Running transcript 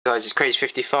guys, it's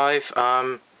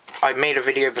Crazy55. I made a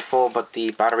video before, but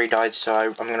the battery died, so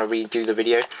I'm going to redo the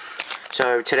video.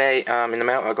 So today, in the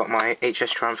mail, I got my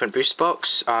HS Triumphant booster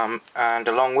box, and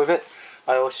along with it,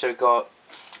 I also got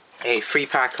a free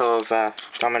pack of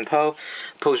Diamond Pearl.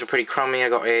 Pulls were pretty crummy. I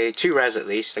got two rares at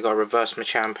least. I got a Reverse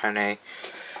Machamp and a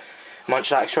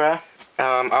Munchlax rare.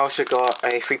 I also got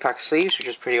a free pack of sleeves, which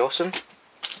is pretty awesome.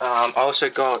 I also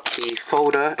got the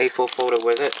folder, A4 folder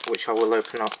with it, which I will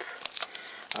open up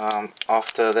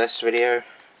after this video.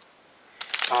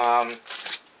 And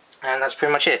that's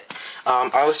pretty much it. I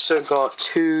also got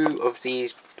two of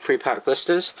these free pack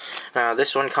blisters. Now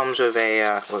this one comes with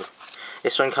a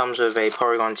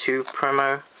Porygon 2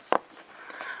 promo,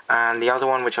 and the other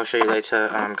one, which I'll show you later,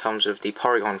 comes with the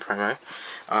Porygon promo.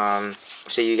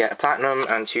 So you get a Platinum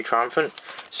and 2 Triumphant.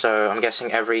 So I'm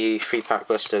guessing every free pack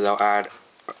blister they'll add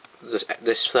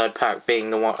this third pack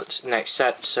being the one next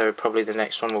set. So probably the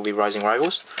next one will be Rising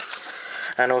Rivals.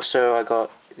 And also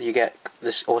you get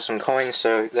this awesome coin.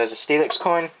 So there's a Steelix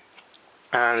coin,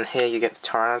 and here you get the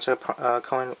Tyranitar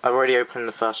coin. I've already opened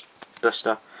the first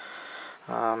blister.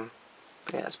 Yeah,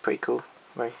 it's pretty cool,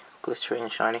 very glittery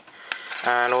and shiny.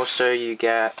 And also you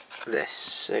get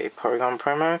this, a Porygon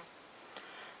promo,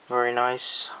 very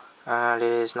nice, and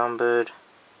it is numbered.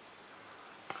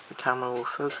 The camera will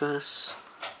focus.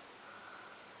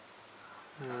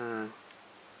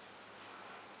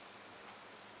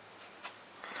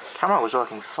 Camera was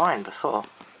working fine before.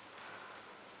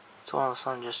 So all of a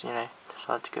sudden just,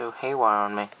 decided to go haywire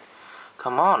on me.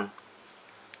 Come on.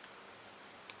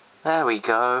 There we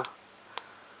go.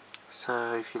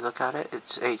 So if you look at it,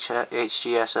 it's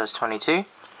HGSS22,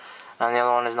 and the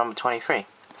other one is number 23.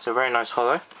 So very nice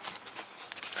holo.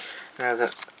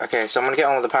 Okay, so I'm going to get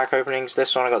on with the pack openings.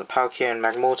 This one I got the Palkia and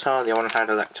Magmortar, the other one had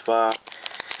Electivire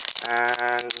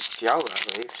and Dialga,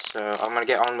 I believe. So I'm going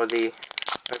to get on with the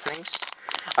openings.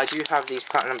 I do have these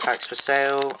platinum packs for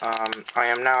sale. I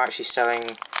am now actually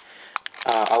selling,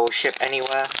 I will ship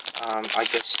anywhere. I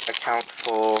just account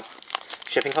for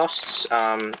shipping costs.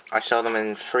 I sell them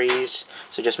in threes,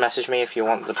 so just message me if you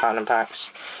want the platinum packs.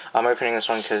 I'm opening this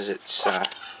one because it's,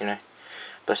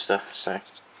 blister. So,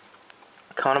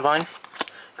 Carnivine,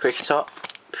 Kricketot,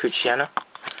 Poochyena,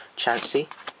 Chansey,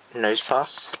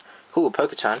 Nosepass, cool,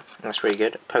 Poketurn, that's really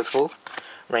good, Pokeball,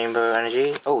 Rainbow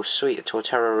Energy, oh sweet, a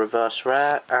Torterra reverse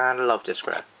rare, and a Love Disc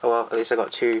rare. Oh well, at least I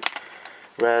got two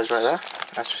rares right there,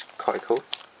 that's quite cool.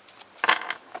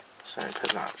 So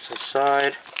put that to the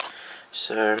side.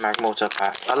 So Magmortar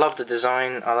pack. I love the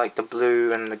design. I like the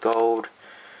blue and the gold.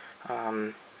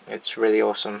 It's really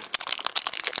awesome.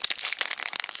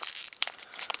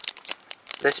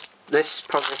 This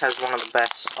probably has one of the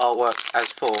best artwork as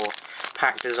for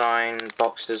pack design,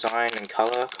 box design, and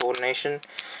color coordination.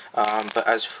 But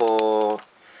as for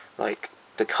like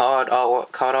the card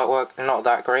artwork, not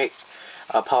that great.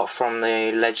 Apart from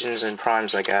the Legends and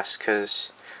Primes, I guess,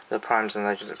 because the Primes and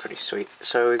Legends are pretty sweet.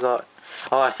 So we got.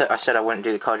 Oh, I said I wouldn't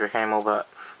do the card trick anymore, but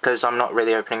because I'm not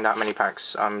really opening that many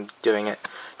packs, I'm doing it.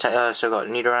 So I got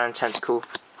Nidoran, Tentacool,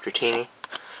 Dratini,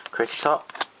 Kricketot,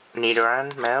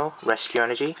 Nidoran, Male, Rescue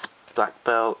Energy, Black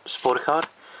Belt, Supporter card,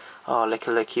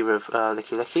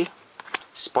 Licky,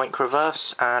 Spoink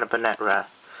Reverse, and a Banette rare.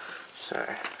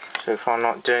 So if I'm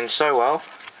not doing so well,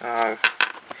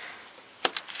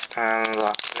 and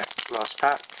last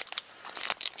pack.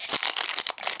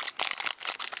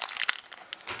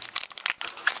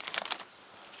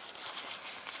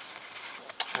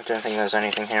 I don't think there's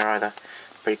anything here either.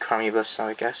 Pretty crummy blister,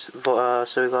 I guess. So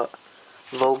we got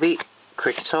Volbeat,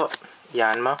 Kricketot,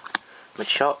 Yanma,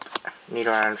 Machop,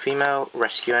 Nidoran Female,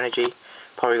 Rescue Energy,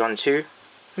 Porygon 2.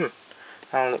 That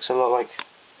one looks a lot like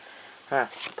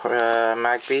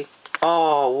Magby.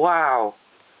 Oh wow!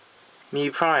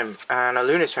 Mew Prime and a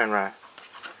Lunatone rare.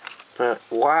 But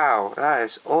wow, that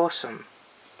is awesome.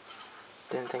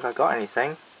 Didn't think I got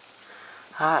anything.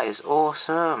 That is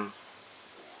awesome.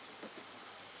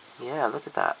 Yeah, look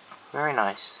at that. Very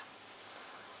nice.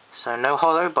 So no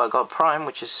holo, but I got Prime,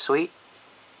 which is sweet.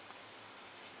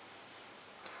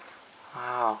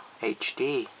 Wow,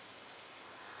 HD.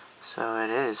 So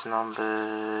it is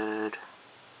numbered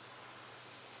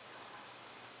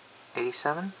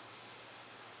 87.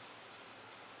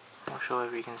 Not sure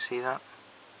if you can see that.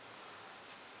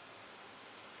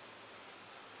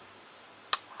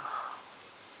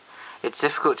 It's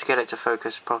difficult to get it to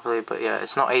focus properly, but yeah,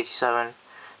 it's not 87.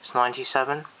 It's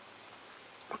 97,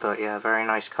 but yeah, very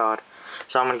nice card.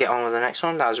 So I'm going to get on with the next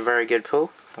one. That was a very good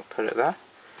pull. I'll put it there.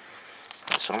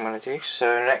 That's what I'm going to do.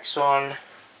 So next one,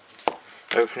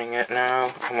 opening it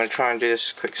now. I'm going to try and do this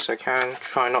as quick as I can.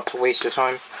 Try not to waste your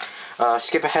time.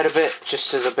 Skip ahead a bit,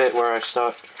 just to the bit where I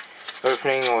start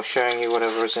opening or showing you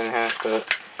whatever is in here, but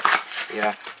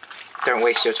yeah, don't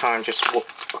waste your time just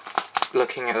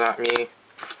looking at that Mew,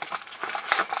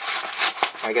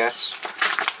 I guess.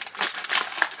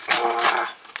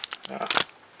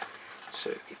 So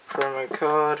the promo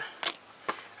card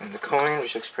and the coin,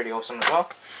 which looks pretty awesome as well.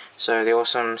 So the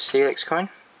awesome Steelix coin,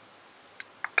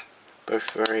 both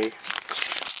very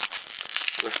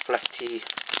reflecty,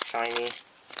 shiny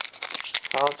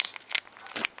cards.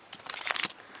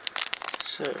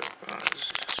 So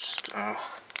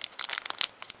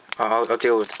I'll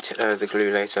deal with the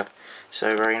glue later.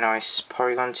 So very nice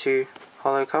Porygon 2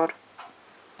 holo card.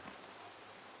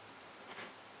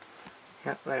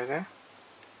 Yep, there we go.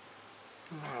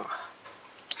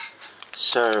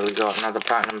 So we got another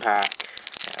platinum pack.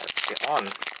 Yeah, let's get on.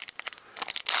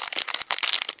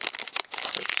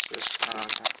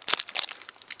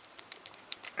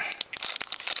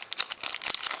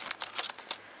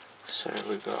 So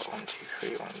we got 1, 2,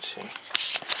 3, 1, 2.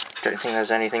 Don't think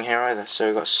there's anything here either. So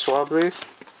we got Swablu,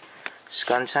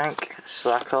 Skuntank,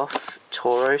 Slackoff,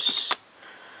 Tauros,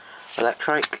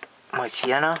 Electrike,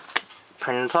 Mightyena,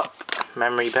 Prinplup,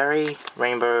 Memory Berry,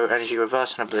 Rainbow Energy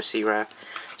Reverse, and a Blissey Rare.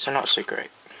 So not so great.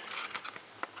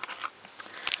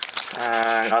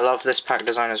 And I love this pack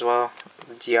design as well.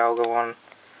 The Dialga one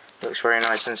looks very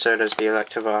nice, and so does the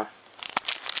Electivire.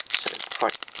 So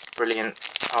quite brilliant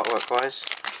artwork wise.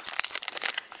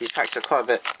 These packs are quite a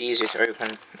bit easier to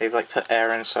open. They've like put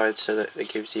air inside so that it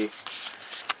gives you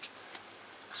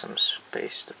some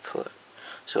space to pull it.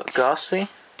 So we've got Ghastly,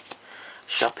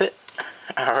 Shuppet,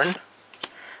 Aaron,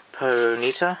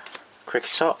 Ponyta,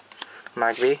 Kricketot,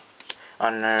 Magby,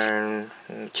 Unknown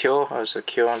Cure, that was a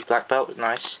Cure on Black Belt,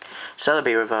 nice.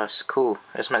 Celebi Reverse, cool.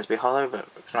 It's meant to be hollow, but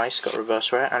nice, got a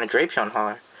reverse rare, and a Drapion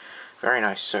hollow. Very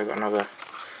nice, so got another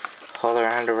hollow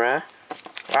and a rare.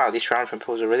 Wow, these Triumphant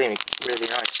pulls are really nice.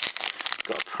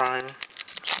 Got a Prime,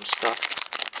 some stuff.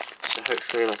 So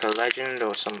hopefully like a Legend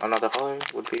or another hollow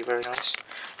would be very nice.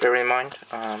 Bear in mind.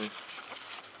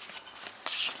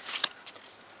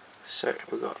 So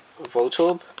we got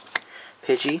Voltorb,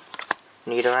 Pidgey,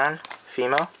 Nidoran,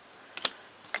 female.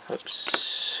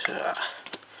 Oops.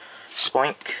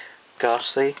 Spoink,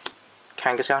 Ghastly,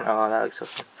 Kangaskhan. Oh, that looks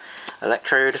awesome.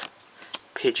 Electrode,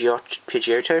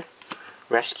 Pidgeotto,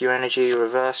 Rescue Energy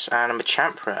Reverse, and a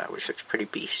Machamp Rare, which looks pretty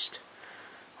beast.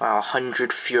 Wow,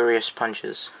 100 Furious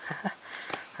Punches.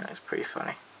 That's pretty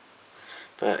funny.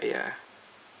 But yeah.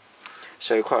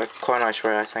 So quite a nice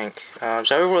rare, I think.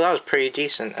 So overall, that was pretty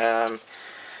decent. Out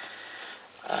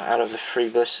of the 3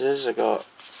 blisters, I got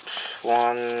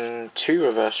 2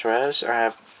 reverse rares. I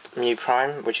have Mew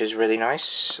Prime, which is really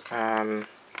nice. And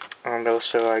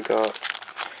also I got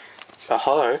a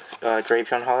hollow,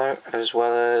 Drapion hollow, as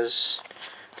well as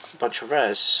a bunch of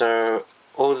rares. So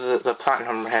all the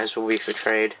platinum rares will be for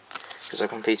trade because I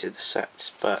completed the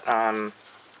sets. But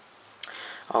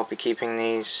I'll be keeping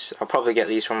these. I'll probably get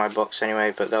these from my box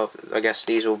anyway, but I guess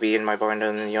these will be in my binder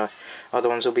and the other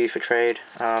ones will be for trade.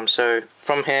 So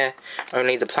from here,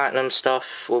 only the platinum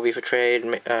stuff will be for trade,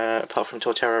 apart from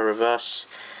Torterra Reverse,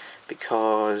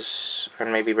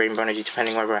 and maybe Rainbow Energy,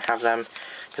 depending whether I have them,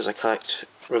 because I collect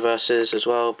reverses as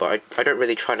well, but I don't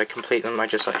really try to complete them. I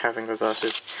just like having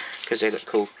reverses because they look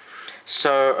cool.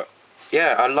 So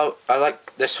yeah, I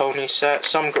like this whole new set.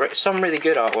 Some really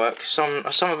good artwork.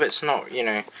 Some of it's not, you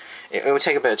know, it will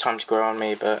take a bit of time to grow on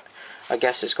me, but I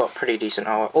guess it's got pretty decent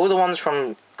artwork. All the ones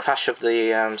from Clash of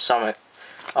the Summit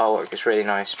artwork is really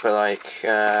nice, but like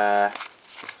the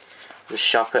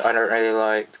Shuppet I don't really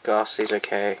like. The Ghastly's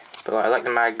okay, but like, I like the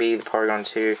Magby, the Porygon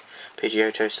 2,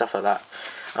 Pidgeotto, stuff like that.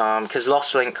 Because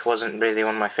Lost Link wasn't really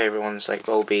one of my favourite ones, like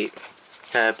Volbeat.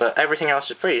 But everything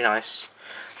else is pretty nice.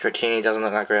 Dratini doesn't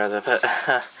look that great either, but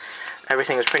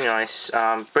everything was pretty nice.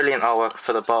 Brilliant artwork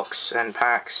for the box and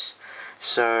packs.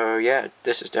 So yeah,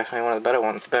 this is definitely one of the better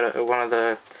ones. One of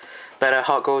the better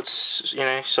Heart Golds, you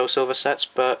know, Soul Silver sets.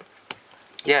 But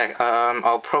yeah,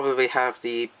 I'll probably have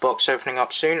the box opening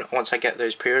up soon once I get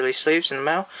those pre-release sleeves in the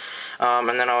mail,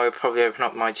 and then I'll probably open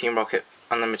up my Team Rocket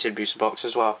Unlimited booster box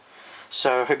as well.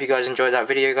 So, hope you guys enjoyed that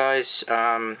video, guys.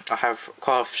 I have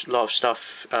quite a lot of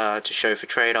stuff to show for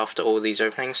trade after all these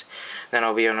openings. Then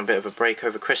I'll be on a bit of a break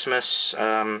over Christmas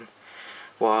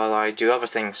while I do other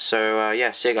things. So,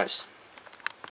 yeah, see you guys.